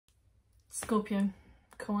Scorpio,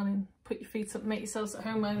 come on in, put your feet up, make yourselves at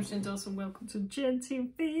home. I'm Jen Dawson, welcome to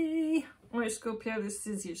JenTV. Alright Scorpio, this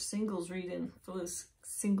is your singles reading for those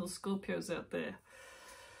single Scorpios out there.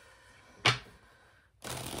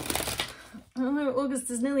 I know August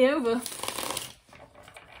is nearly over,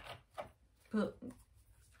 but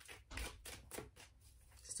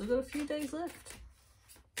still got a few days left.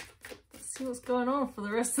 Let's see what's going on for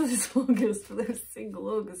the rest of this August for those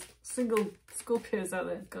single Scorpios out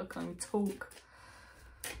there. God, I can't even talk.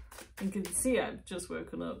 You can see I've just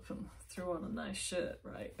woken up and threw on a nice shirt,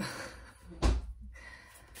 right?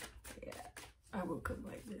 Yeah, I woke up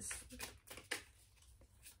like this.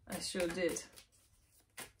 I sure did.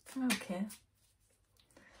 I don't care.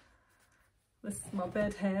 This is my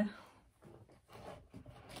bed hair.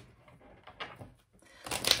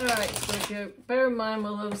 Alright, Scorpio, bear in mind, my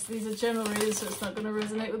loves, these are general readings, so it's not going to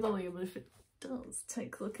resonate with all of you, but if it does,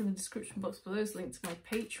 take a look in the description box below. There's a link to my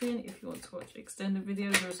Patreon if you want to watch extended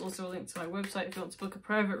videos. There's also a link to my website if you want to book a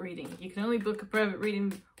private reading. You can only book a private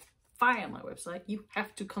reading via my website. You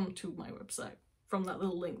have to come to my website from that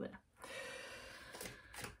little link there.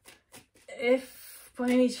 If by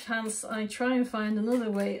any chance I try and find another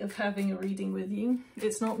way of having a reading with you,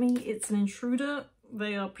 it's not me, it's an intruder.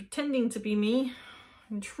 They are pretending to be me,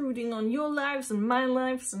 intruding on your lives and my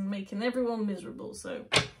lives and making everyone miserable, so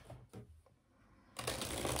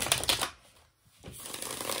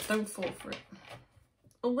don't fall for it.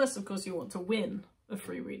 Unless, of course, you want to win a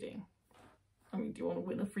free reading. I mean, do you want to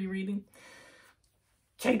win a free reading?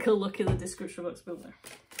 Take a look in the description box below.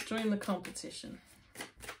 Join the competition.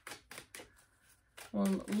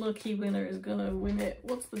 One lucky winner is gonna win it.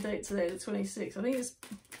 What's the date today? The 26th. I think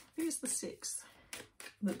it's the 6th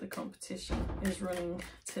that the competition is running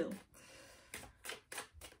till.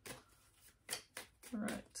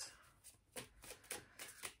 Right.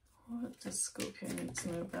 What does Scorpio need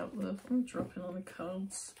to know about love? I'm dropping on the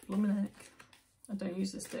cards. Blooming heck. I don't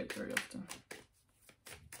use this deck very often.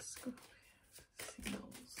 Scorpio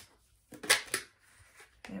Singles.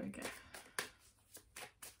 There we go.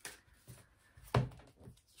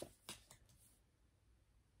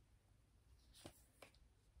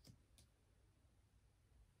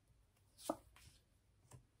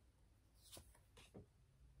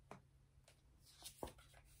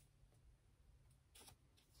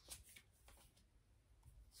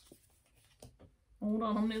 Hold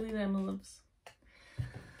on, I'm nearly there, my loves.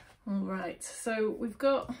 Alright, so we've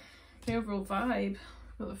got the overall vibe.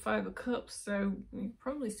 We've got the 5 of Cups, so you're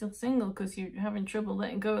probably still single because you're having trouble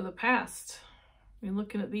letting go of the past. You're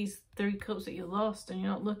looking at these 3 cups that you lost and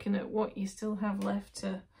you're not looking at what you still have left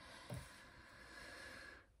to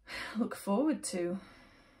look forward to.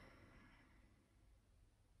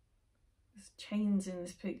 There's chains in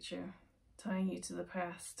this picture tying you to the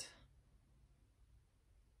past.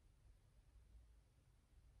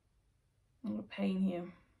 A lot of pain here.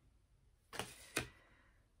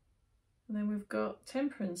 And then we've got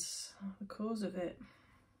Temperance, the cause of it.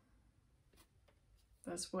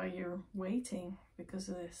 That's why you're waiting, because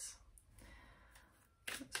of this.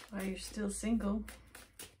 That's why you're still single.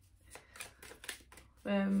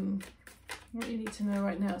 What you need to know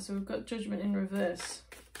right now. So we've got Judgment in reverse.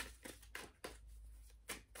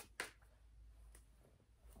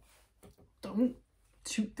 Don't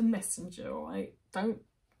shoot the messenger, alright? Don't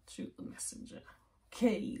shoot the messenger.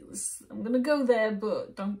 Okay, I'm gonna go there,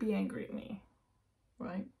 but don't be angry at me.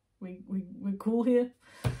 Right? We're cool here.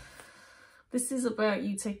 This is about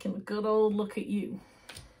you taking a good old look at you.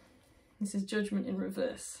 This is Judgment in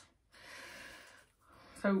reverse.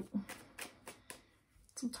 So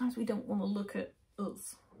sometimes we don't want to look at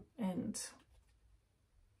us and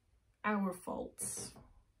our faults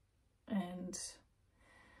and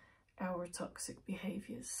our toxic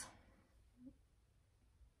behaviors.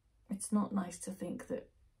 It's not nice to think that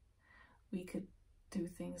we could do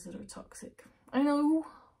things that are toxic. I know.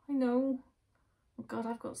 Oh God,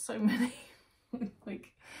 I've got so many.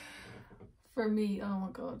 Like, for me, oh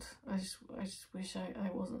my God, I just wish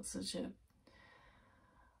I wasn't such a,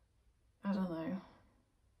 I don't know,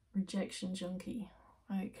 rejection junkie.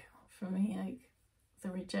 Like, for me, like,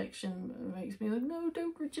 the rejection makes me like, no,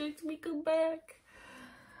 don't reject me, come back.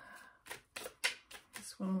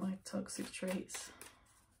 It's one of my toxic traits.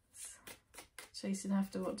 Chasing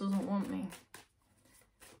after what doesn't want me.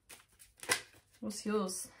 What's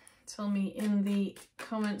yours? Tell me in the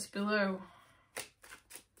comments below.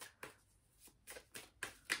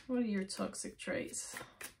 What are your toxic traits?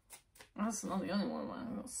 That's not the only one, man.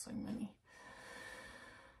 I've got so many.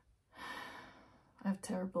 I have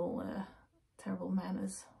terrible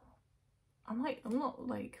manners. I'm not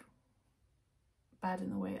like bad in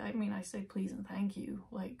the way. I mean, I say please and thank you,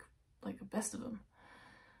 like, like the best of them.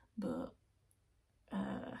 But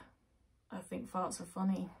I think farts are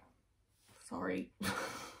funny. Sorry.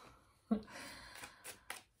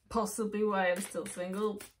 Possibly why I'm still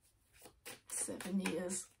single. 7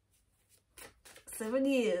 years. 7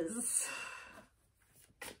 years.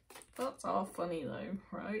 Farts are funny though,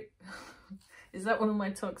 right? Is that one of my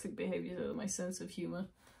toxic behaviors, or my sense of humor?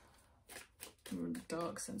 Or a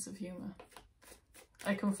dark sense of humor.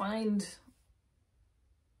 I can find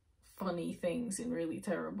funny things in really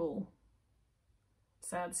terrible,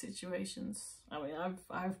 sad situations. I mean,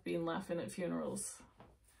 I've been laughing at funerals.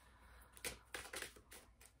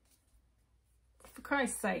 For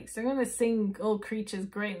Christ's sakes, they're gonna sing All Creatures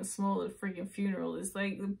Great and Small at a freaking funeral. It's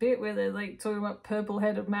like the bit where they're like talking about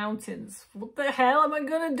purple-headed mountains. What the hell am I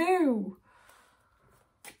gonna do?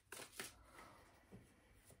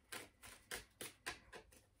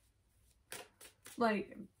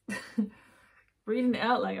 Like, reading it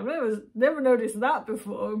out, like, I've never noticed that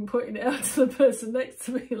before, and putting it out to the person next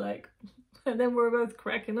to me, like, and then we're both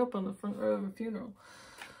cracking up on the front row of a funeral.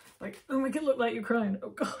 Like, oh, make it look like you're crying. Oh,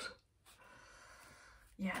 God.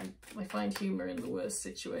 Yeah, I find humour in the worst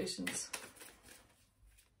situations.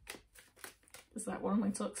 Is that one of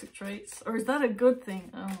my toxic traits? Or is that a good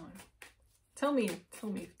thing? I don't know.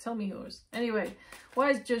 Tell me yours. Anyway,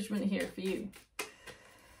 why is judgment here for you?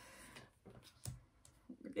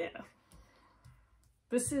 Yeah.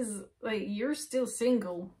 This is, like, you're still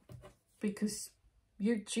single because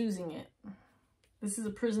you're choosing it. This is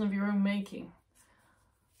a prison of your own making.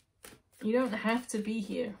 You don't have to be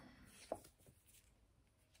here.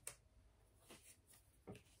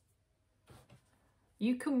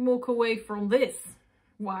 You can walk away from this.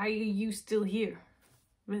 Why are you still here?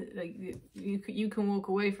 Like, you can walk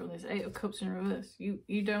away from this. 8 of Cups in reverse.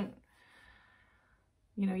 You don't,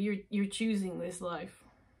 you know, you're choosing this life.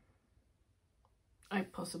 I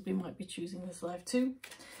possibly might be choosing this life too.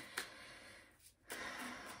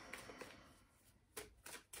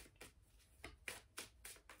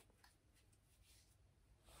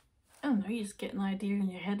 I don't know, you just get an idea in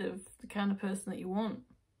your head of the kind of person that you want.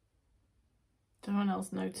 Someone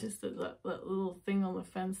else noticed that little thing on the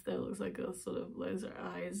fence there looks like a sort of laser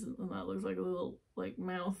eyes, and that looks like a little, like,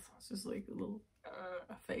 mouth. It's just like a little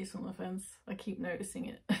face on the fence. I keep noticing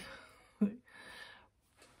it.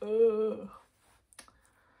 Ugh.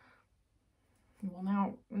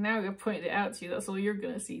 Well, now I've pointed it out to you, that's all you're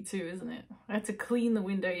going to see too, isn't it? I had to clean the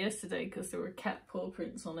window yesterday because there were cat paw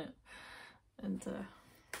prints on it. And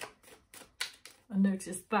I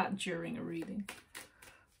noticed that during a reading.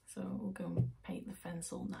 So we'll go and paint the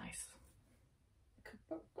fence all nice.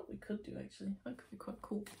 What we could do, actually. That could be quite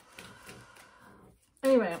cool.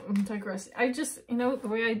 Anyway, I'm digressing. I just, you know, the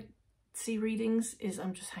way I see readings is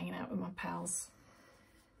I'm just hanging out with my pals.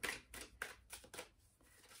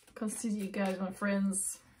 Consider you guys my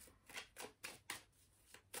friends.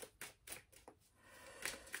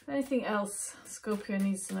 Anything else Scorpio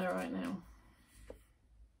needs to know right now?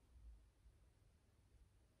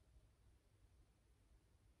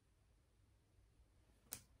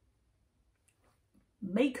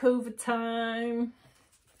 Makeover time.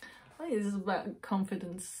 I think this is about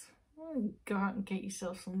confidence. Go out and get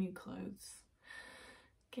yourself some new clothes.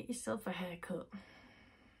 Get yourself a haircut.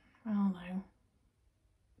 I don't know.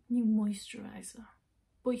 New moisturizer.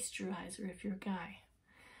 Moisturizer if you're a guy.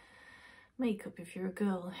 Makeup if you're a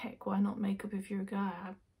girl. Heck, why not makeup if you're a guy?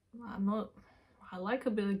 I'm not. I like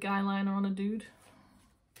a bit of guy liner on a dude.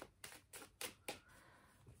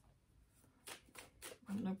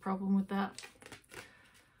 I have no problem with that.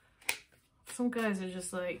 Some guys are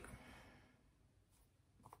just like,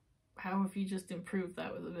 how if you just improve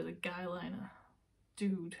that with a bit of guy liner?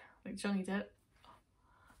 Dude, like Johnny Depp,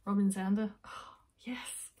 Robin Zander. Oh,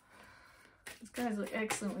 yes. These guys look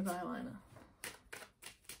excellent with eyeliner.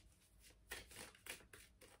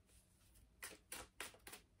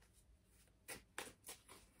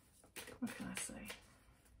 What can I say?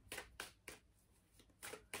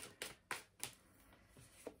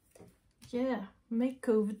 Yeah,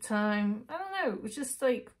 makeover time. I don't know, it's just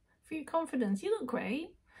like, for your confidence, you look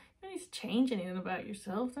great. You don't need to change anything about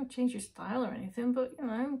yourself. Don't change your style or anything, but, you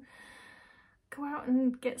know, go out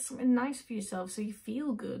and get something nice for yourself so you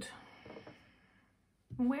feel good.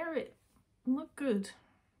 Wear it and look good.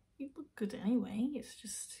 You look good anyway. It's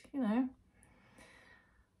just, you know,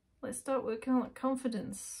 let's start working on that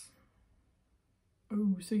confidence.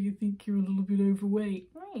 Oh, so you think you're a little bit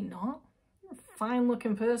overweight? No, you're not. You're a fine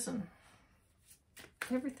looking person.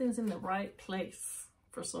 Everything's in the right place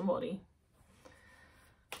for somebody.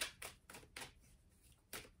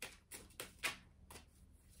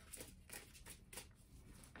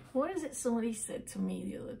 What is it somebody said to me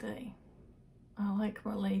the other day? I like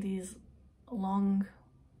my ladies long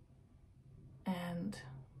and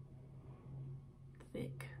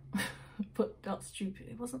thick. But not stupid.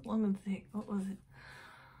 It wasn't long and thick. What was it?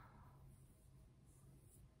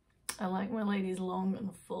 I like my ladies long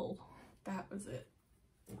and full. That was it.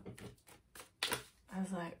 I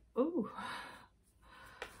was like, ooh,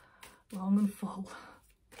 long and full.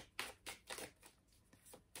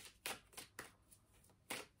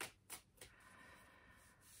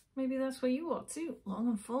 Maybe that's where you are too, long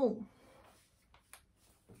and full.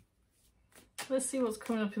 Let's see what's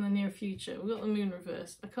coming up in the near future. We've got the moon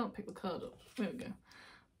reversed. I can't pick the card up. There we go.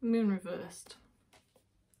 Moon reversed.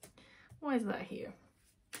 Why is that here?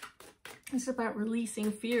 It's about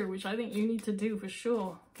releasing fear, which I think you need to do for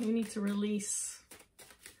sure. You need to release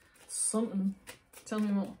something. Tell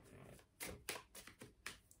me more.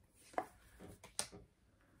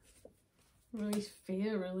 Release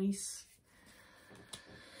fear, release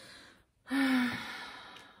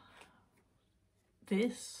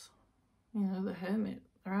this. You know, the Hermit.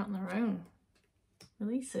 They're out on their own.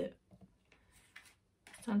 Release it.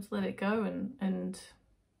 It's time to let it go and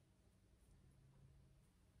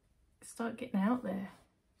start getting out there.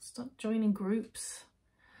 Start joining groups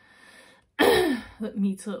that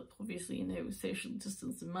meet up, obviously, you know, with social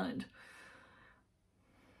distance in mind.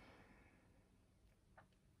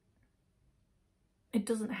 It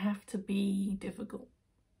doesn't have to be difficult.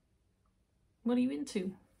 What are you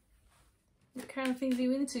into? What kind of things are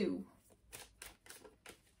you into?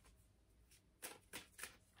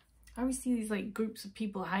 I always see these like groups of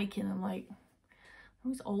people hiking. I'm like,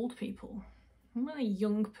 always old people. I'm not a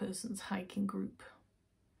young person's hiking group.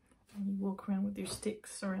 And you walk around with your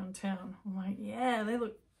sticks around town. I'm like, yeah, they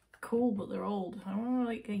look cool, but they're old. I want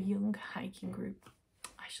like a young hiking group.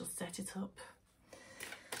 I shall set it up.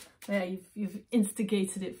 Yeah, you've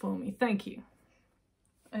instigated it for me. Thank you.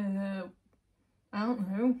 I don't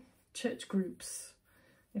know, church groups,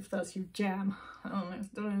 if that's your jam. I don't know, it's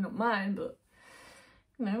definitely not mine, but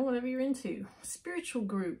you know, whatever you're into. Spiritual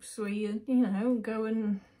groups where you know, go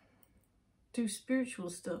and do spiritual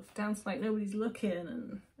stuff, dance like nobody's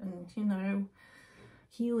looking, and you know,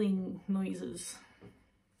 healing noises.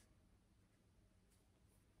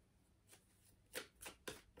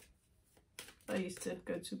 I used to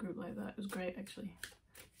go to a group like that. It was great, actually.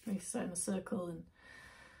 We sat in a circle and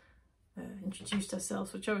introduced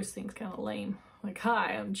ourselves, which I always think is kind of lame. Like,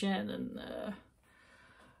 hi, I'm Jen, and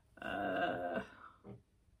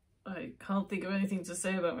I can't think of anything to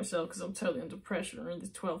say about myself because I'm totally under pressure, and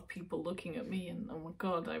there's 12 people looking at me, and oh my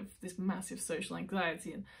god, I have this massive social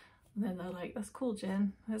anxiety. And then they're like, "That's cool,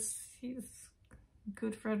 Jen. That's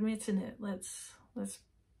good for admitting it. Let's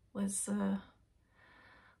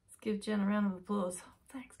give Jen a round of applause."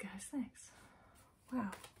 Thanks, guys. Thanks.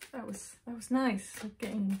 Wow, that was nice.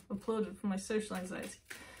 Getting applauded for my social anxiety.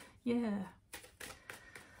 Yeah.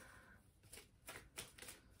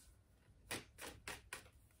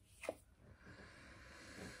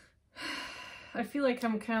 I feel like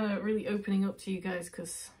I'm kind of really opening up to you guys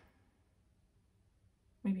because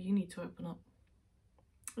maybe you need to open up.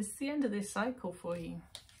 It's the end of this cycle for you.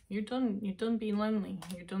 You're done being lonely.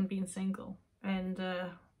 You're done being single. And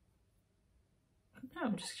no,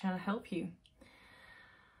 I'm just trying to help you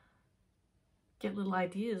get little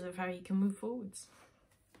ideas of how you can move forwards.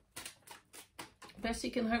 Best you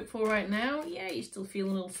can hope for right now, yeah, you still feel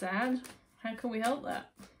a little sad. How can we help that?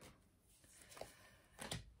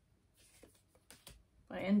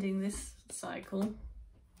 By ending this cycle.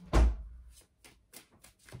 It's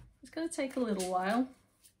going to take a little while.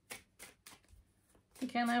 You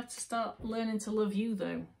kind of have to start learning to love you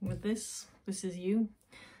though. With this is you,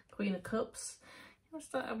 Queen of Cups. You have to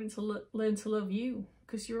start having to learn to love you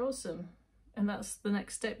because you're awesome. And that's the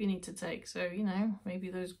next step you need to take. So, you know, maybe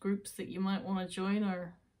those groups that you might want to join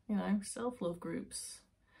are, you know, self-love groups.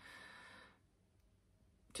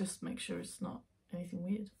 Just make sure it's not anything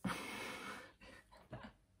weird.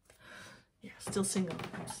 Yeah, still single.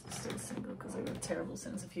 I'm still single because I have a terrible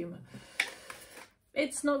sense of humour.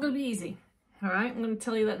 It's not going to be easy. Alright, I'm going to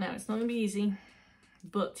tell you that now. It's not going to be easy.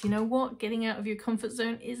 But you know what? Getting out of your comfort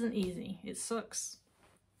zone isn't easy. It sucks.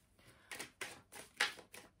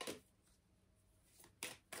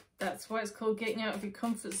 That's why it's called getting out of your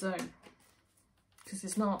comfort zone. Because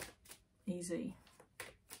it's not easy.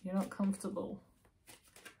 You're not comfortable.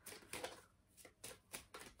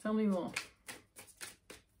 Tell me more.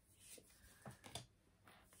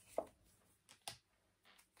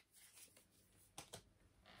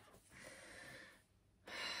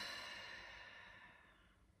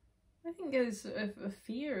 I think there's a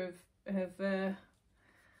fear of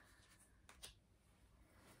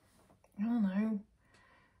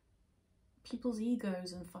people's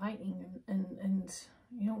egos and fighting, and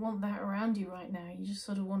you don't want that around you right now. You just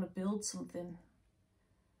sort of want to build something.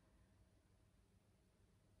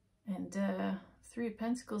 And Three of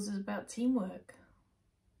Pentacles is about teamwork.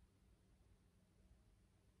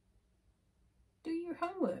 Do your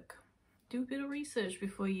homework. Do a bit of research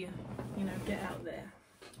before you know, get out there.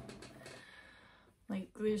 Like,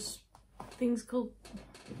 there's things called,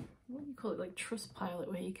 what do you call it, like Trustpilot,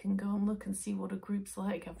 where you can go and look and see what a group's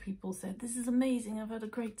like. Have people said, this is amazing, I've had a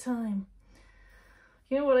great time.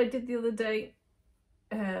 You know what I did the other day?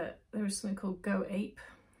 There was something called Go Ape,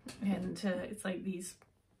 and it's like these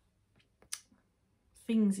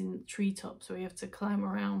things in treetops where you have to climb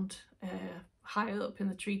around high up in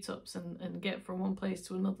the treetops and get from one place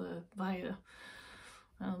to another via,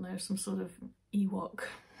 I don't know, some sort of Ewok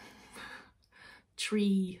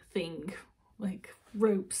tree thing, like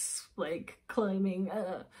ropes, like climbing,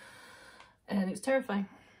 and it was terrifying,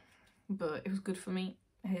 but it was good for me,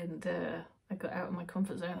 and I got out of my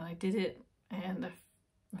comfort zone and I did it, and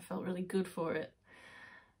I felt really good for it.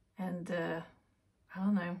 And I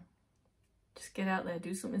don't know, just get out there,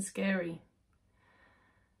 do something scary,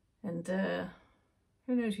 and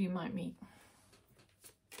who knows who you might meet.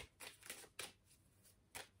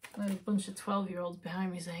 I had a bunch of 12-year-olds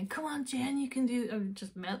behind me saying, come on Jen, you can do it. I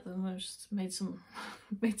just met them, I just made some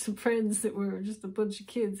friends that were just a bunch of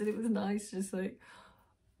kids, and it was nice, just like,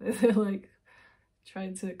 they're like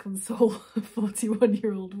trying to console a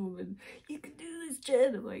 41-year-old woman. You can do this,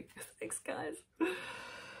 Jen. I'm like, thanks guys.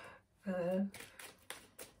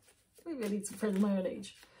 Maybe I need some friends my own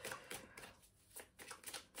age.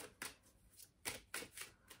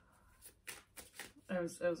 I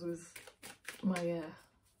was with my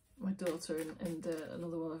my daughter and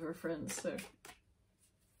another one of her friends, so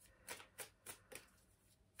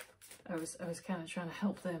I was kind of trying to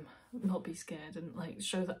help them not be scared and like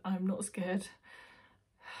show that I'm not scared.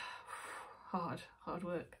 Hard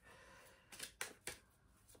work.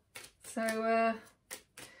 So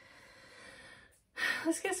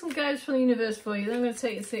let's get some guidance from the universe for you. Then I'm going to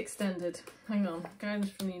take it to extended. Hang on,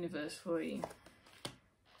 guidance from the universe for you.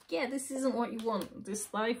 Yeah, this isn't what you want.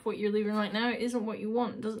 This life, what you're living right now, isn't what you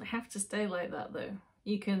want. It doesn't have to stay like that though.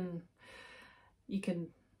 You can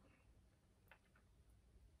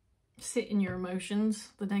sit in your emotions,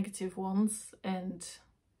 the negative ones, and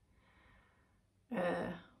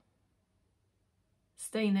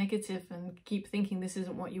stay negative and keep thinking this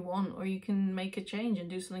isn't what you want, or you can make a change and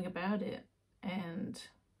do something about it and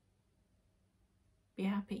be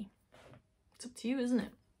happy. It's up to you, isn't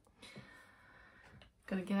it?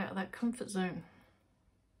 Gotta get out of that comfort zone.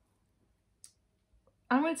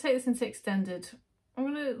 I'm going to take this into extended. I'm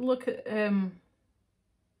going to look at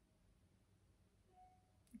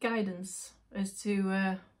guidance as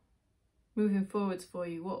to moving forwards for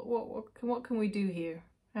you. What can we do here?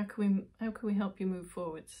 How can we help you move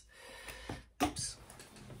forwards? Oops.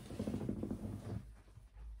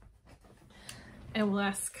 And we'll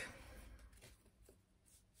ask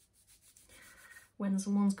when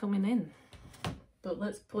someone's coming in. But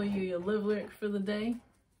let's pull you your love lyric for the day.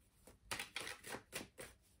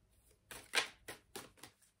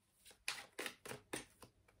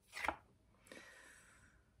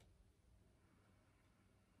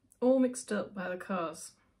 All Mixed Up by the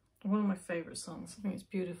Cars. One of my favourite songs. I think it's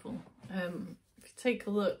beautiful. If you take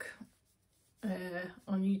a look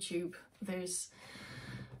on YouTube, there's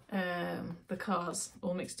the Cars,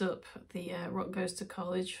 All Mixed Up, the Rock Goes to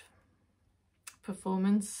College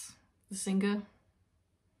performance, the singer.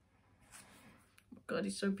 God,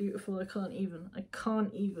 he's so beautiful. I can't even.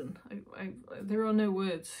 There are no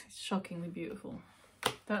words. It's shockingly beautiful.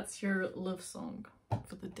 That's your love song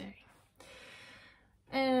for the day.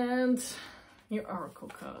 And your oracle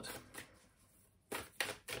card.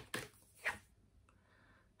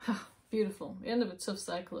 Beautiful. The end of a tough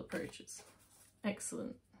cycle approaches.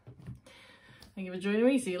 Excellent. Thank you for joining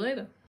me. See you later.